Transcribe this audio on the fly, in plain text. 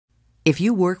If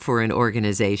you work for an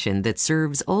organization that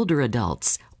serves older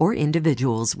adults or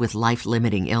individuals with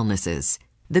life-limiting illnesses,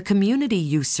 the community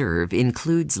you serve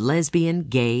includes lesbian,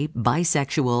 gay,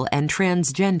 bisexual, and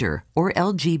transgender or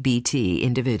LGBT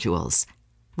individuals.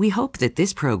 We hope that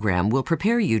this program will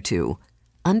prepare you to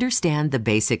understand the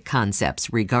basic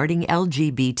concepts regarding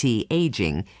LGBT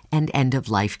aging and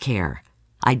end-of-life care,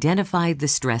 identify the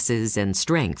stresses and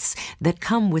strengths that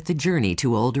come with the journey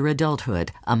to older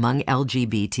adulthood among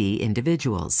LGBT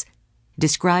individuals,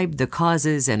 describe the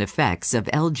causes and effects of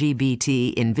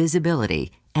LGBT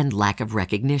invisibility and lack of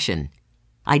recognition,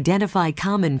 identify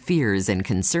common fears and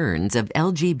concerns of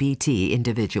LGBT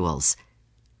individuals,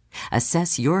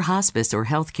 assess your hospice or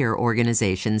healthcare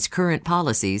organization's current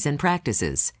policies and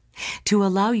practices to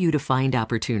allow you to find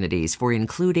opportunities for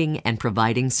including and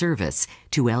providing service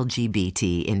to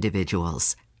LGBT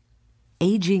individuals.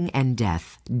 Aging and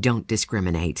death don't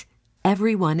discriminate.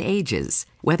 Everyone ages,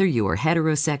 whether you are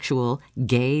heterosexual,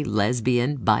 gay,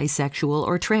 lesbian, bisexual,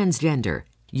 or transgender.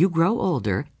 You grow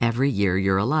older every year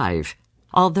you're alive.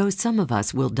 Although some of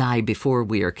us will die before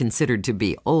we are considered to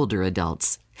be older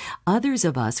adults, others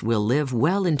of us will live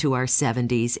well into our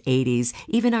 70s, 80s,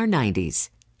 even our 90s.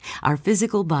 Our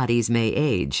physical bodies may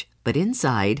age, but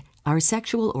inside, our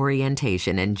sexual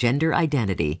orientation and gender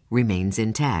identity remains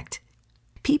intact.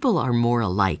 People are more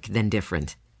alike than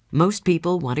different. Most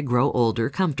people want to grow older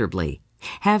comfortably,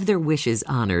 have their wishes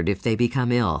honored if they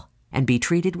become ill, and be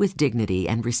treated with dignity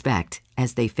and respect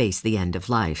as they face the end of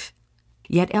life.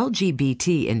 Yet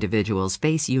LGBT individuals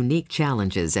face unique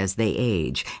challenges as they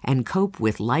age and cope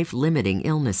with life-limiting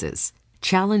illnesses.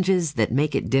 Challenges that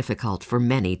make it difficult for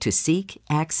many to seek,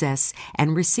 access,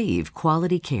 and receive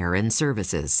quality care and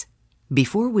services.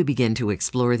 Before we begin to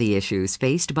explore the issues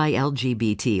faced by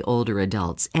LGBT older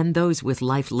adults and those with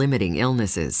life-limiting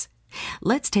illnesses,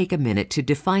 let's take a minute to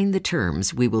define the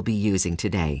terms we will be using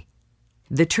today.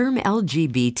 The term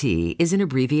LGBT is an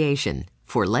abbreviation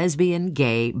for lesbian,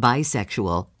 gay,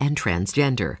 bisexual, and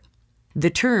transgender. The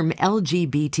term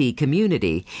LGBT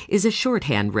community is a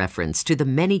shorthand reference to the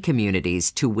many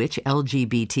communities to which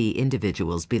LGBT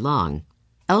individuals belong.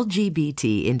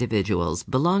 LGBT individuals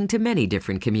belong to many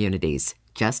different communities,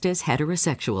 just as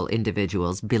heterosexual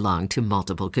individuals belong to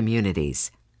multiple communities.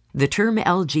 The term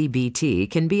LGBT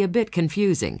can be a bit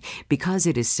confusing because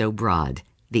it is so broad.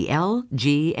 The L,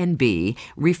 G, and B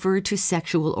refer to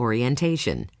sexual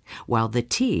orientation, while the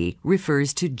T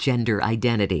refers to gender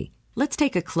identity. Let's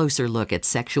take a closer look at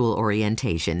sexual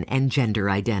orientation and gender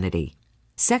identity.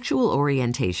 Sexual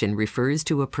orientation refers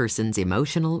to a person's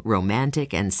emotional,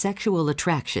 romantic, and sexual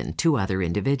attraction to other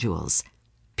individuals.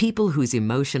 People whose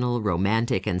emotional,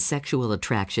 romantic, and sexual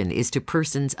attraction is to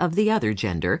persons of the other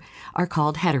gender are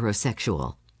called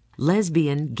heterosexual.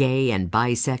 Lesbian, gay, and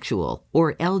bisexual,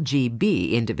 or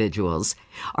LGB individuals,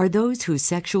 are those whose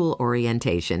sexual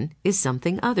orientation is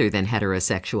something other than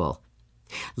heterosexual.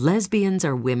 Lesbians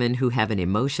are women who have an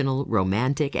emotional,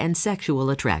 romantic, and sexual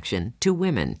attraction to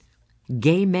women.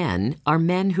 Gay men are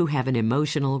men who have an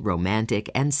emotional, romantic,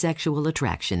 and sexual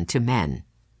attraction to men.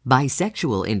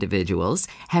 Bisexual individuals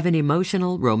have an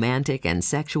emotional, romantic, and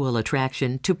sexual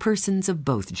attraction to persons of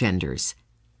both genders.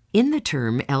 In the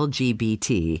term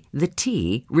LGBT, the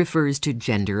T refers to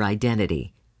gender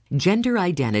identity. Gender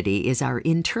identity is our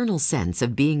internal sense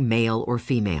of being male or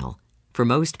female. For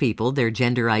most people, their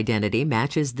gender identity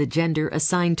matches the gender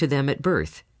assigned to them at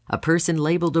birth. A person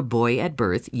labeled a boy at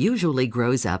birth usually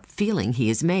grows up feeling he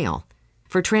is male.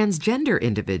 For transgender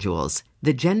individuals,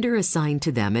 the gender assigned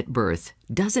to them at birth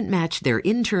doesn't match their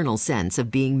internal sense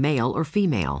of being male or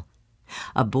female.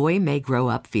 A boy may grow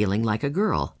up feeling like a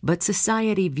girl, but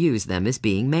society views them as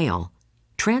being male.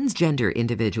 Transgender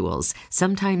individuals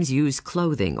sometimes use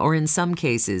clothing or, in some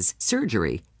cases,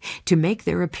 surgery to make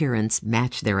their appearance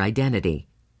match their identity.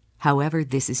 However,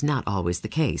 this is not always the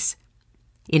case.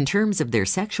 In terms of their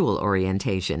sexual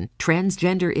orientation,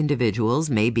 transgender individuals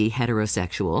may be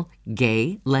heterosexual,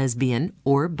 gay, lesbian,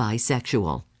 or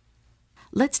bisexual.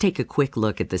 Let's take a quick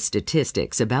look at the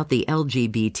statistics about the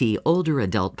LGBT older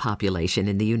adult population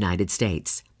in the United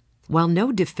States. While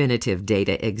no definitive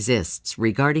data exists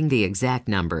regarding the exact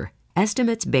number,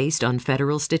 estimates based on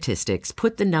federal statistics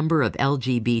put the number of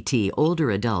LGBT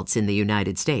older adults in the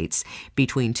United States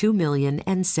between 2 million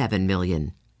and 7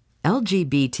 million.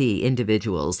 LGBT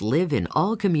individuals live in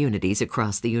all communities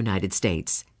across the United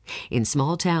States, in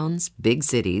small towns, big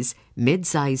cities,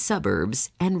 mid-sized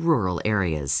suburbs, and rural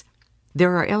areas.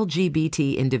 There are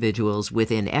LGBT individuals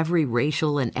within every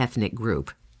racial and ethnic group,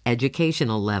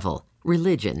 educational level,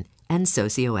 religion, and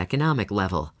socioeconomic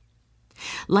level.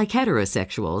 Like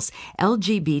heterosexuals,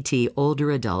 LGBT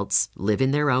older adults live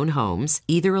in their own homes,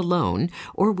 either alone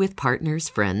or with partners,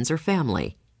 friends, or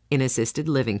family, in assisted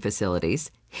living facilities,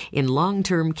 in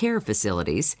long-term care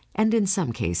facilities, and in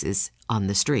some cases, on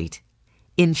the street.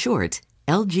 In short,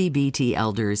 LGBT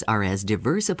elders are as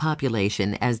diverse a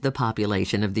population as the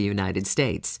population of the United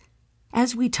States.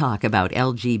 As we talk about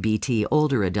LGBT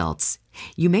older adults,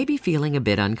 you may be feeling a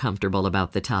bit uncomfortable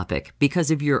about the topic because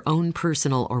of your own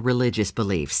personal or religious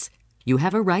beliefs. You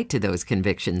have a right to those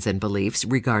convictions and beliefs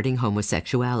regarding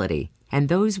homosexuality, and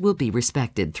those will be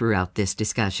respected throughout this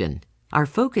discussion. Our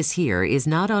focus here is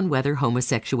not on whether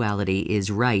homosexuality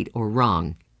is right or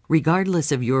wrong.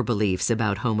 Regardless of your beliefs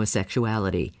about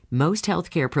homosexuality, most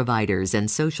healthcare providers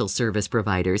and social service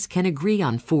providers can agree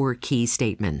on 4 key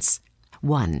statements.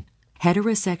 1.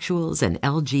 Heterosexuals and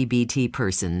LGBT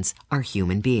persons are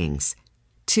human beings.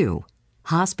 2.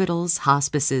 Hospitals,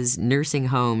 hospices, nursing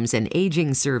homes, and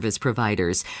aging service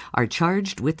providers are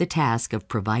charged with the task of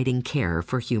providing care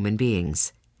for human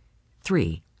beings.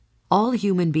 3. All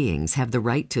human beings have the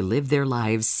right to live their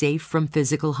lives safe from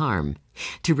physical harm,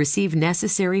 to receive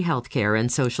necessary health care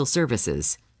and social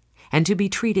services, and to be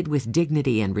treated with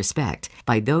dignity and respect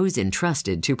by those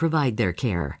entrusted to provide their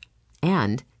care.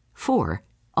 And 4.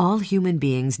 All human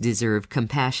beings deserve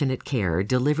compassionate care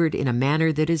delivered in a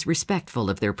manner that is respectful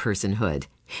of their personhood,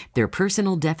 their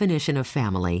personal definition of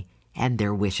family, and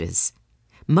their wishes.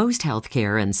 Most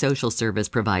healthcare and social service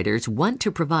providers want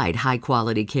to provide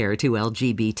high-quality care to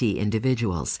LGBT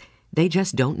individuals. They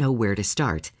just don't know where to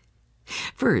start.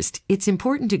 First, it's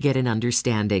important to get an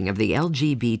understanding of the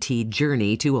LGBT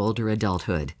journey to older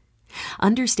adulthood.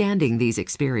 Understanding these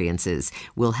experiences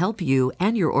will help you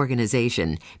and your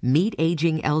organization meet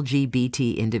aging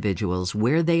LGBT individuals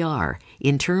where they are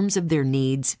in terms of their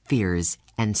needs, fears,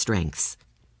 and strengths.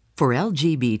 For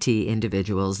LGBT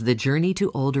individuals, the journey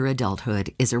to older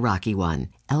adulthood is a rocky one.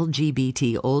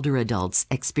 LGBT older adults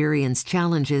experience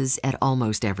challenges at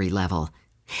almost every level.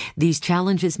 These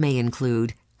challenges may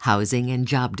include housing and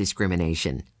job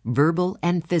discrimination, verbal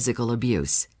and physical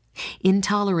abuse,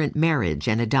 intolerant marriage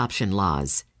and adoption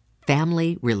laws,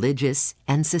 family, religious,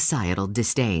 and societal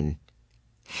disdain.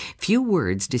 Few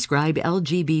words describe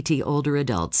LGBT older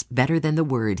adults better than the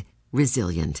word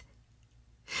resilient.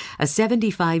 A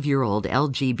 75-year-old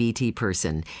LGBT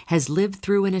person has lived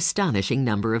through an astonishing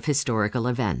number of historical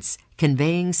events,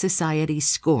 conveying society's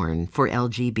scorn for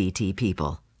LGBT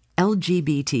people.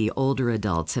 LGBT older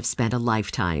adults have spent a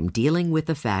lifetime dealing with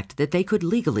the fact that they could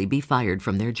legally be fired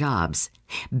from their jobs,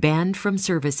 banned from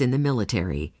service in the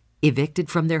military, evicted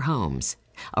from their homes,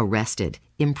 arrested,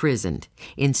 imprisoned,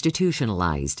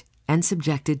 institutionalized, and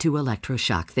subjected to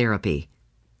electroshock therapy.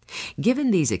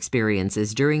 Given these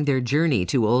experiences during their journey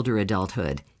to older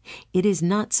adulthood, it is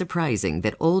not surprising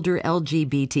that older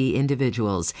LGBT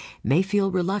individuals may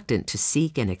feel reluctant to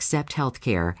seek and accept health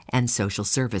care and social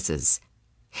services.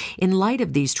 In light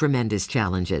of these tremendous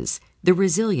challenges, the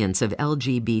resilience of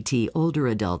LGBT older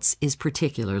adults is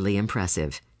particularly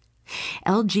impressive.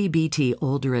 LGBT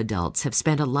older adults have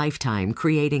spent a lifetime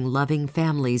creating loving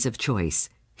families of choice,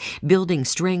 building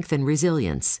strength and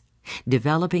resilience,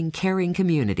 developing caring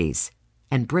communities,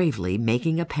 and bravely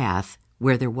making a path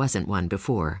where there wasn't one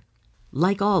before.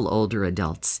 Like all older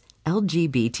adults,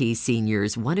 LGBT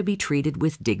seniors want to be treated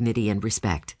with dignity and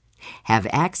respect, have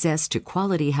access to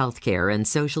quality health care and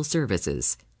social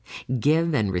services,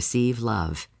 give and receive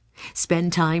love,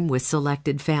 spend time with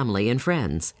selected family and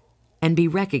friends, and be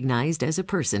recognized as a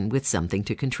person with something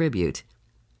to contribute.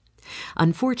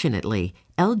 Unfortunately,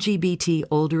 LGBT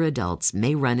older adults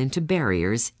may run into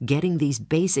barriers getting these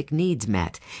basic needs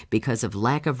met because of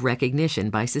lack of recognition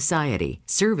by society,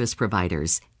 service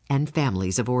providers, and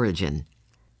families of origin.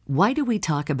 Why do we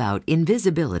talk about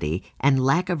invisibility and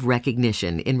lack of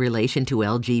recognition in relation to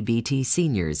LGBT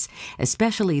seniors,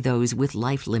 especially those with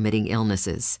life-limiting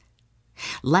illnesses?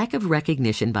 Lack of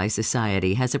recognition by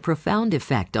society has a profound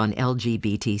effect on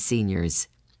LGBT seniors.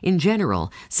 In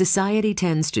general, society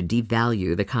tends to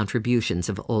devalue the contributions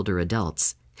of older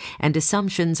adults, and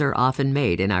assumptions are often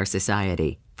made in our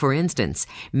society. For instance,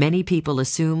 many people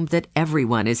assume that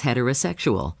everyone is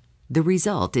heterosexual. The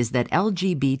result is that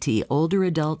LGBT older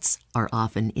adults are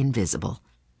often invisible.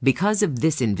 Because of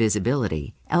this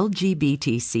invisibility,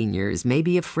 LGBT seniors may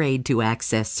be afraid to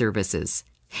access services.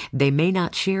 They may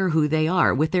not share who they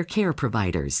are with their care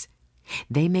providers.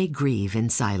 They may grieve in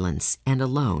silence and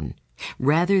alone,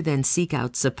 rather than seek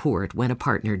out support when a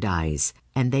partner dies,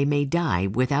 and they may die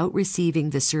without receiving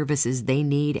the services they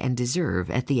need and deserve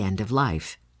at the end of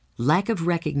life. Lack of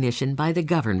recognition by the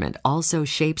government also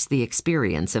shapes the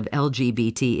experience of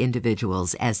LGBT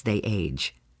individuals as they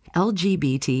age.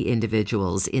 LGBT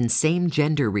individuals in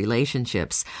same-gender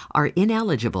relationships are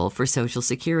ineligible for Social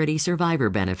Security survivor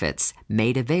benefits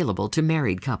made available to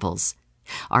married couples,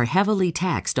 are heavily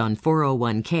taxed on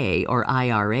 401k or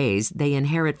IRAs they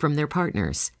inherit from their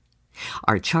partners,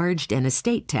 are charged an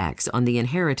estate tax on the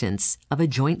inheritance of a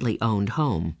jointly owned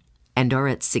home, and are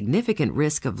at significant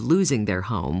risk of losing their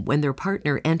home when their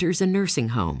partner enters a nursing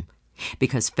home,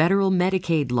 because federal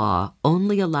Medicaid law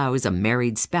only allows a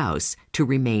married spouse to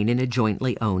remain in a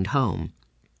jointly owned home.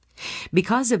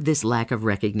 Because of this lack of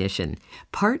recognition,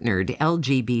 partnered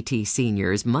LGBT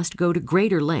seniors must go to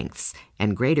greater lengths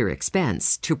and greater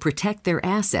expense to protect their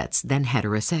assets than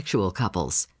heterosexual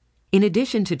couples. In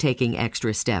addition to taking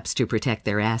extra steps to protect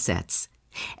their assets,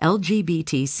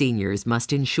 LGBT seniors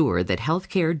must ensure that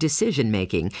healthcare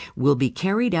decision-making will be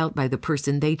carried out by the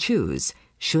person they choose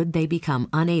should they become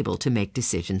unable to make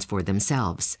decisions for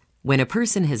themselves. When a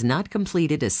person has not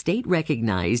completed a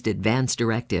state-recognized advance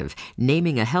directive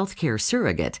naming a healthcare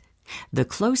surrogate, the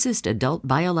closest adult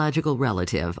biological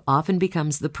relative often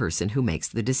becomes the person who makes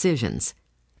the decisions.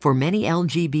 For many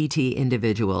LGBT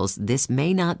individuals, this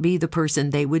may not be the person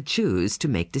they would choose to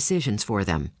make decisions for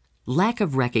them. Lack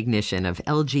of recognition of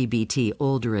LGBT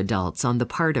older adults on the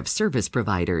part of service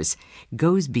providers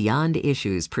goes beyond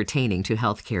issues pertaining to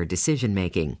healthcare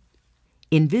decision-making.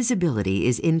 Invisibility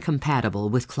is incompatible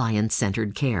with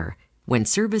client-centered care. When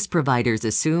service providers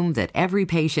assume that every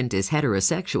patient is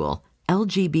heterosexual,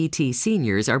 LGBT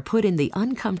seniors are put in the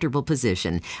uncomfortable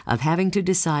position of having to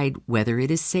decide whether it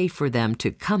is safe for them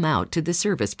to come out to the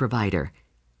service provider.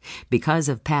 Because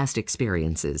of past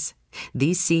experiences,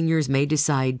 these seniors may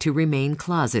decide to remain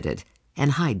closeted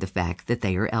and hide the fact that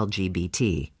they are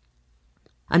LGBT.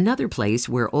 Another place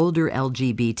where older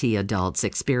LGBT adults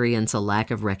experience a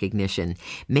lack of recognition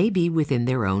may be within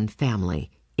their own family,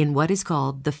 in what is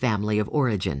called the family of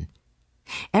origin.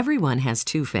 Everyone has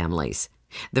two families.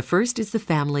 The first is the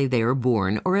family they are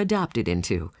born or adopted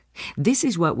into. This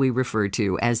is what we refer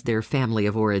to as their family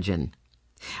of origin.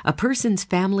 A person's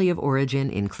family of origin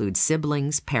includes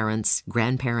siblings, parents,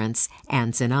 grandparents,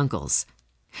 aunts, and uncles.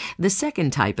 The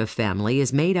second type of family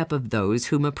is made up of those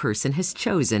whom a person has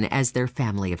chosen as their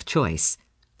family of choice.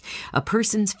 A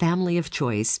person's family of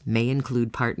choice may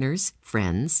include partners,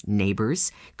 friends,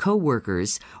 neighbors,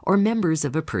 co-workers, or members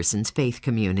of a person's faith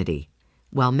community.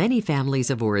 While many families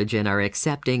of origin are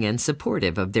accepting and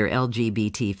supportive of their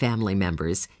LGBT family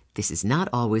members, this is not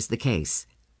always the case.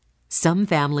 Some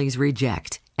families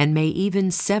reject and may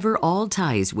even sever all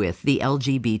ties with the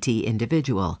LGBT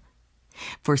individual.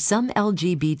 For some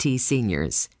LGBT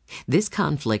seniors, this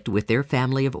conflict with their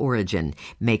family of origin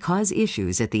may cause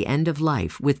issues at the end of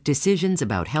life with decisions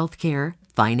about health care,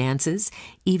 finances,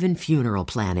 even funeral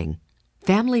planning.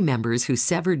 Family members who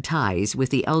severed ties with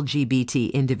the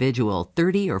LGBT individual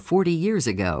 30 or 40 years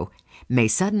ago may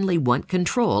suddenly want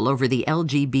control over the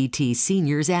LGBT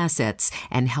senior's assets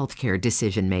and healthcare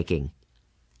decision-making.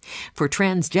 For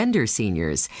transgender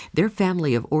seniors, their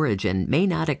family of origin may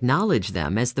not acknowledge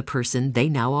them as the person they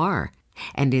now are,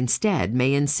 and instead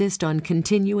may insist on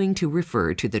continuing to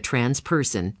refer to the trans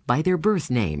person by their birth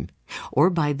name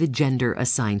or by the gender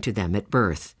assigned to them at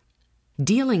birth.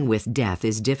 Dealing with death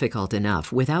is difficult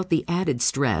enough without the added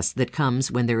stress that comes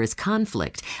when there is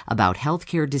conflict about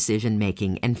healthcare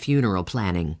decision-making and funeral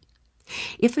planning.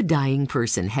 If a dying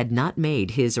person had not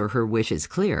made his or her wishes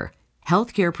clear,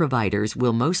 healthcare providers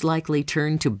will most likely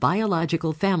turn to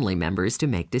biological family members to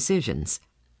make decisions.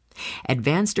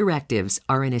 Advance directives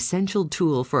are an essential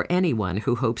tool for anyone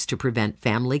who hopes to prevent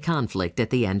family conflict at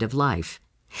the end of life,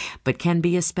 but can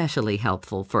be especially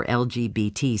helpful for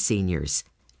LGBT seniors.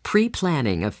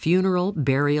 Pre-planning of funeral,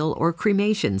 burial, or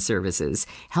cremation services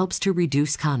helps to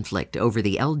reduce conflict over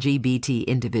the LGBT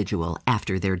individual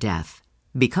after their death.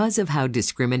 Because of how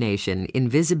discrimination,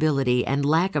 invisibility, and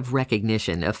lack of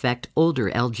recognition affect older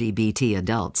LGBT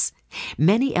adults,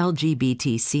 many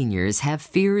LGBT seniors have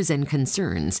fears and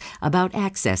concerns about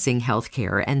accessing health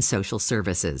care and social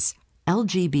services.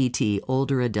 LGBT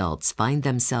older adults find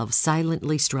themselves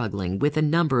silently struggling with a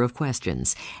number of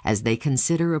questions as they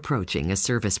consider approaching a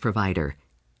service provider.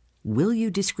 Will you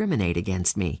discriminate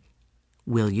against me?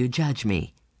 Will you judge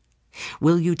me?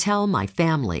 Will you tell my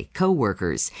family,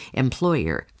 co-workers,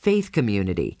 employer, faith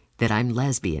community that I'm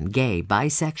lesbian, gay,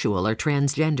 bisexual, or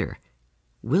transgender?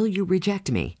 Will you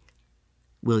reject me?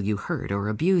 Will you hurt or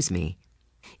abuse me?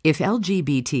 If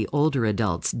LGBT older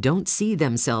adults don't see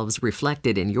themselves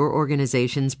reflected in your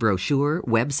organization's brochure,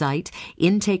 website,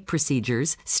 intake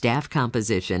procedures, staff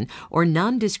composition, or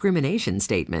non-discrimination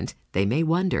statement, they may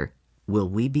wonder, will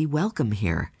we be welcome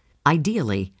here?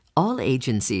 Ideally, All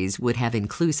agencies would have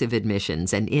inclusive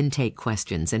admissions and intake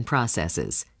questions and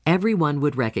processes. Everyone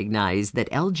would recognize that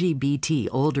LGBT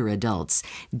older adults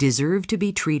deserve to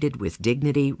be treated with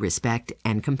dignity, respect,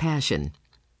 and compassion.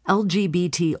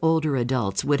 LGBT older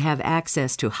adults would have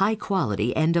access to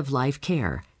high-quality end-of-life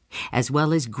care, as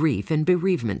well as grief and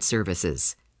bereavement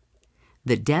services.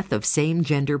 The death of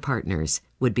same-gender partners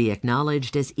would be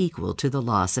acknowledged as equal to the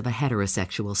loss of a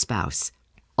heterosexual spouse.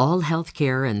 All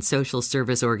healthcare and social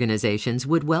service organizations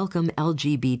would welcome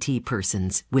LGBT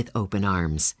persons with open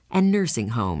arms, and nursing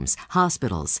homes,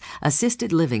 hospitals,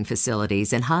 assisted living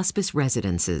facilities, and hospice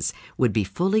residences would be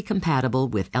fully compatible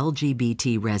with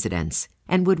LGBT residents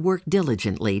and would work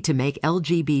diligently to make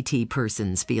LGBT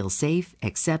persons feel safe,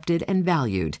 accepted, and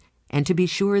valued, and to be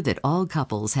sure that all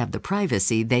couples have the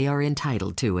privacy they are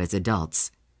entitled to as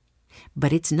adults.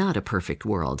 But it's not a perfect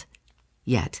world.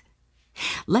 Yet.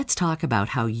 Let's talk about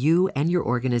how you and your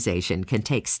organization can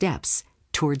take steps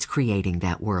towards creating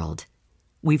that world.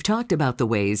 We've talked about the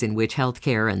ways in which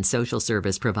healthcare and social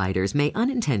service providers may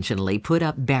unintentionally put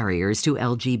up barriers to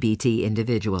LGBT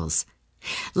individuals.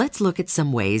 Let's look at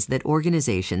some ways that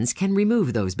organizations can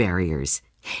remove those barriers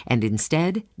and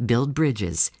instead build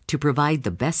bridges to provide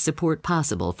the best support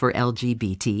possible for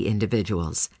LGBT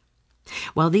individuals.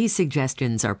 While these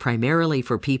suggestions are primarily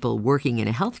for people working in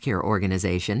a healthcare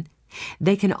organization,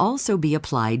 they can also be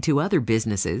applied to other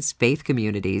businesses, faith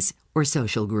communities, or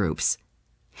social groups.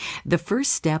 The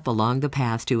first step along the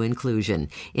path to inclusion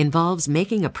involves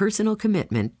making a personal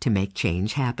commitment to make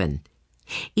change happen.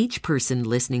 Each person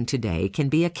listening today can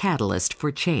be a catalyst for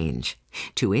change,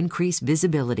 to increase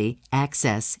visibility,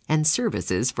 access, and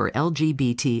services for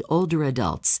LGBT older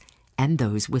adults and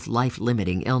those with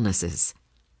life-limiting illnesses.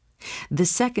 The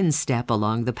second step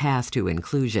along the path to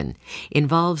inclusion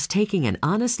involves taking an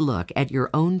honest look at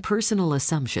your own personal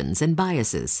assumptions and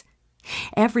biases.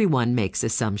 Everyone makes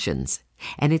assumptions,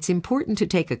 and it's important to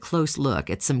take a close look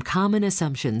at some common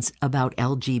assumptions about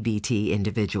LGBT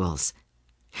individuals.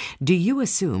 Do you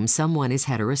assume someone is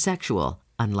heterosexual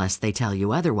unless they tell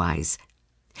you otherwise?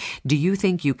 Do you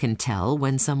think you can tell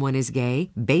when someone is gay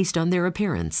based on their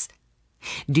appearance?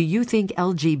 Do you think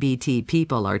LGBT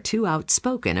people are too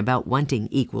outspoken about wanting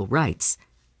equal rights?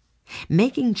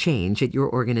 Making change at your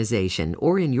organization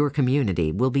or in your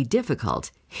community will be difficult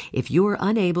if you are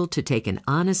unable to take an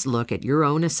honest look at your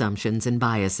own assumptions and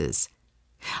biases.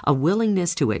 A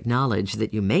willingness to acknowledge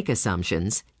that you make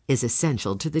assumptions is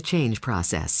essential to the change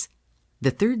process.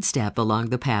 The third step along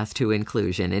the path to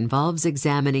inclusion involves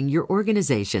examining your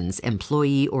organization's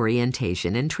employee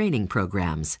orientation and training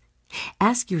programs.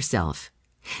 Ask yourself,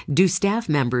 do staff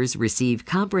members receive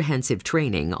comprehensive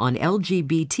training on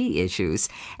LGBT issues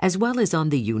as well as on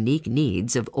the unique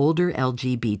needs of older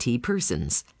LGBT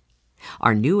persons?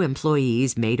 Are new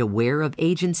employees made aware of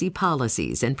agency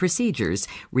policies and procedures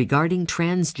regarding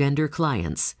transgender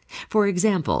clients? For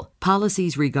example,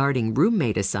 policies regarding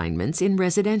roommate assignments in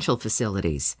residential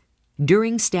facilities.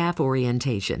 During staff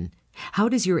orientation, how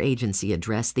does your agency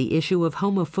address the issue of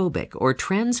homophobic or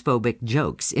transphobic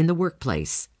jokes in the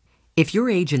workplace? If your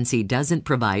agency doesn't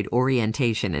provide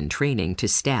orientation and training to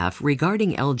staff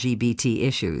regarding LGBT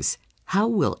issues, how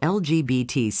will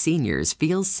LGBT seniors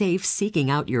feel safe seeking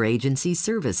out your agency's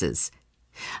services?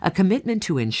 A commitment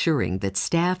to ensuring that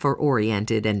staff are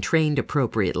oriented and trained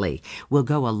appropriately will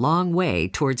go a long way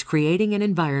towards creating an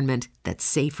environment that's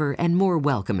safer and more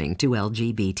welcoming to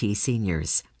LGBT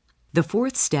seniors. The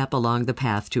fourth step along the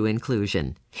path to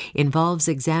inclusion involves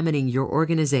examining your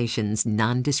organization's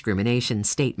non-discrimination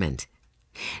statement.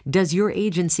 Does your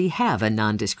agency have a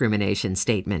non-discrimination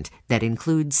statement that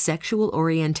includes sexual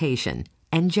orientation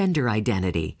and gender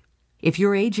identity? If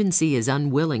your agency is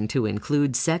unwilling to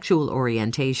include sexual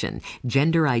orientation,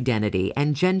 gender identity,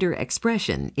 and gender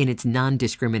expression in its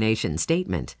non-discrimination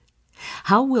statement,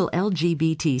 how will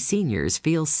LGBT seniors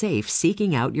feel safe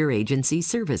seeking out your agency's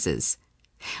services?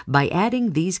 By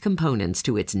adding these components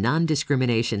to its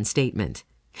non-discrimination statement,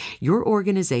 your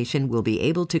organization will be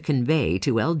able to convey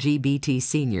to LGBT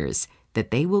seniors that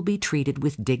they will be treated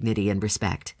with dignity and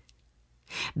respect.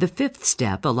 The fifth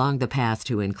step along the path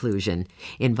to inclusion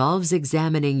involves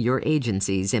examining your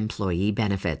agency's employee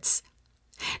benefits.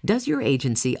 Does your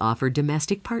agency offer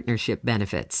domestic partnership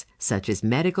benefits, such as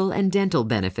medical and dental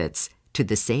benefits, to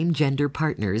the same gender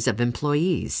partners of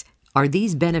employees? Are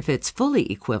these benefits fully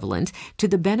equivalent to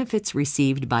the benefits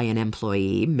received by an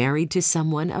employee married to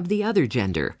someone of the other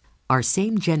gender? Are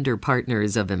same-gender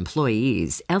partners of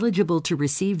employees eligible to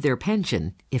receive their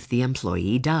pension if the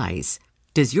employee dies?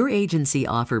 Does your agency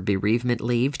offer bereavement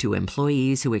leave to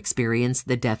employees who experience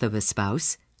the death of a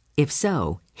spouse? If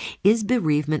so, is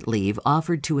bereavement leave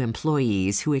offered to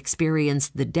employees who experience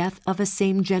the death of a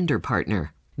same-gender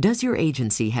partner? Does your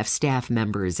agency have staff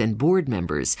members and board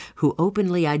members who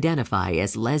openly identify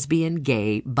as lesbian,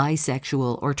 gay,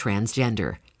 bisexual, or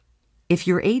transgender? If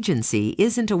your agency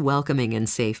isn't a welcoming and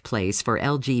safe place for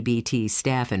LGBT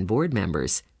staff and board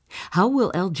members, how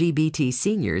will LGBT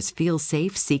seniors feel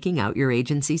safe seeking out your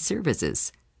agency's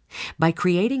services? By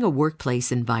creating a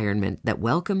workplace environment that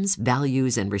welcomes,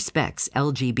 values, and respects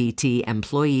LGBT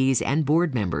employees and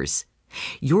board members,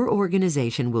 your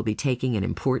organization will be taking an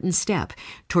important step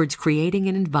towards creating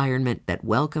an environment that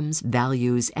welcomes,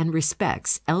 values, and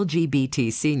respects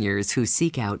LGBT seniors who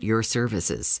seek out your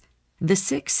services. The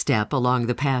sixth step along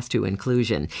the path to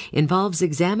inclusion involves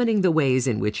examining the ways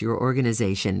in which your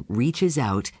organization reaches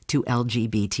out to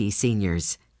LGBT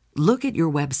seniors. Look at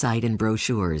your website and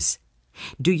brochures.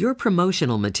 Do your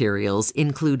promotional materials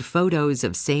include photos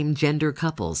of same-gender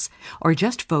couples or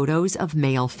just photos of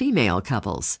male-female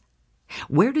couples?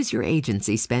 Where does your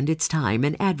agency spend its time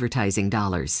and advertising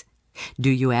dollars? Do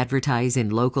you advertise in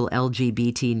local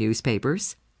LGBT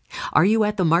newspapers? Are you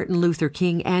at the Martin Luther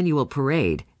King Annual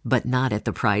Parade, but not at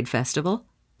the Pride Festival?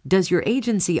 Does your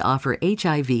agency offer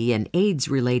HIV and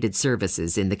AIDS-related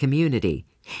services in the community,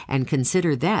 and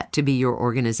consider that to be your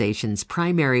organization's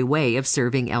primary way of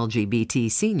serving LGBT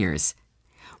seniors?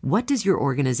 What does your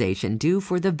organization do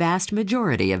for the vast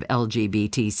majority of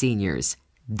LGBT seniors,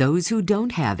 those who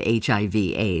don't have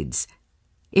HIV/AIDS?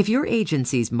 If your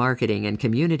agency's marketing and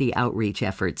community outreach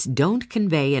efforts don't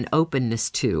convey an openness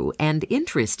to and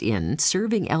interest in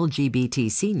serving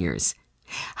LGBT seniors,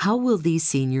 how will these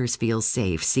seniors feel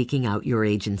safe seeking out your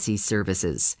agency's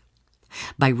services?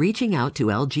 By reaching out to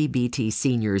LGBT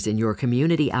seniors in your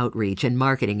community outreach and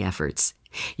marketing efforts,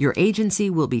 your agency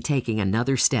will be taking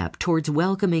another step towards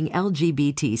welcoming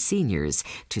LGBT seniors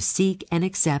to seek and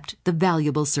accept the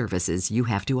valuable services you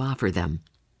have to offer them.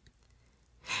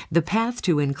 The path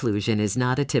to inclusion is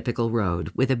not a typical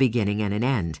road with a beginning and an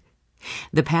end.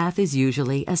 The path is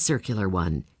usually a circular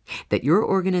one that your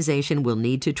organization will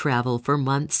need to travel for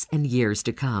months and years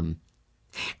to come.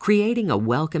 Creating a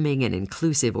welcoming and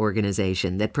inclusive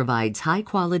organization that provides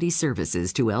high-quality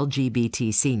services to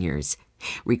LGBT seniors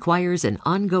requires an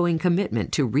ongoing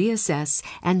commitment to reassess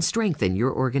and strengthen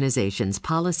your organization's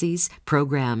policies,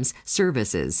 programs,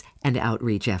 services, and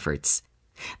outreach efforts.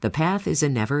 The path is a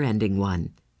never-ending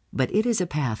one, but it is a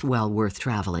path well worth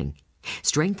traveling,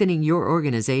 strengthening your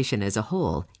organization as a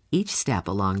whole each step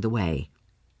along the way.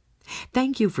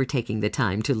 Thank you for taking the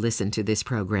time to listen to this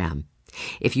program.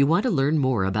 If you want to learn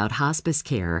more about hospice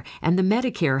care and the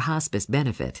Medicare hospice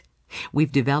benefit,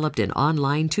 we've developed an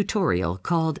online tutorial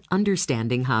called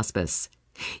Understanding Hospice.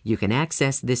 You can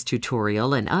access this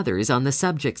tutorial and others on the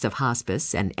subjects of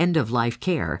hospice and end-of-life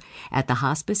care at the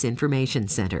Hospice Information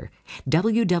Center,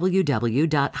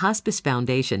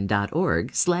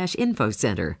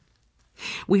 www.hospicefoundation.org/infocenter.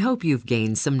 We hope you've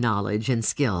gained some knowledge and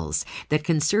skills that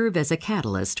can serve as a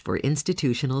catalyst for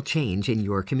institutional change in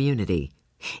your community,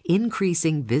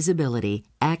 increasing visibility,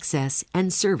 access,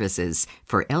 and services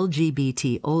for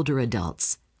LGBT older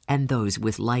adults and those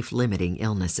with life-limiting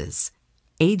illnesses.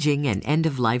 Aging and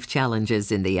End-of-Life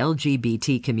Challenges in the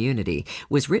LGBT Community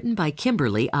was written by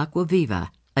Kimberly Aquaviva.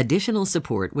 Additional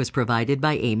support was provided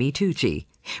by Amy Tucci,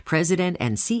 President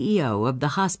and CEO of the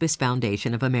Hospice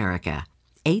Foundation of America,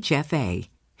 HFA,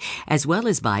 as well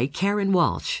as by Karen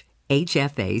Walsh,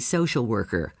 HFA social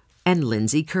worker, and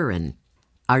Lindsay Curran.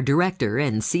 Our Director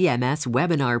and CMS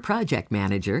Webinar Project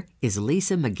Manager is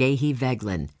Lisa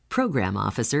McGahey-Veglin, Program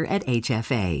Officer at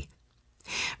HFA.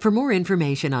 For more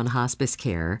information on hospice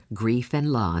care, grief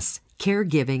and loss,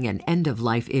 caregiving, and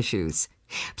end-of-life issues,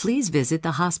 please visit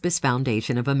the Hospice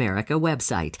Foundation of America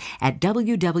website at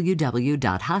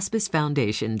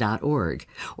www.hospicefoundation.org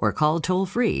or call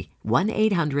toll-free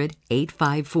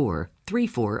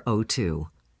 1-800-854-3402.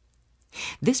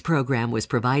 This program was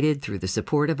provided through the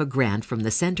support of a grant from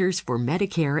the Centers for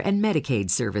Medicare and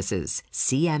Medicaid Services,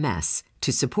 CMS,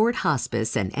 to support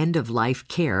hospice and end-of-life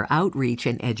care outreach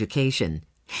and education.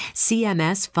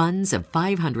 CMS funds of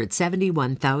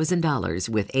 $571,000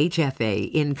 with HFA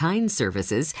in-kind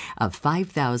services of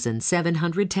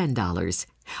 $5,710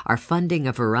 are funding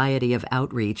a variety of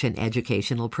outreach and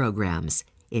educational programs,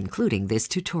 including this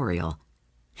tutorial.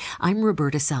 I'm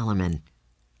Roberta Solomon.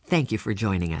 Thank you for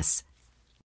joining us.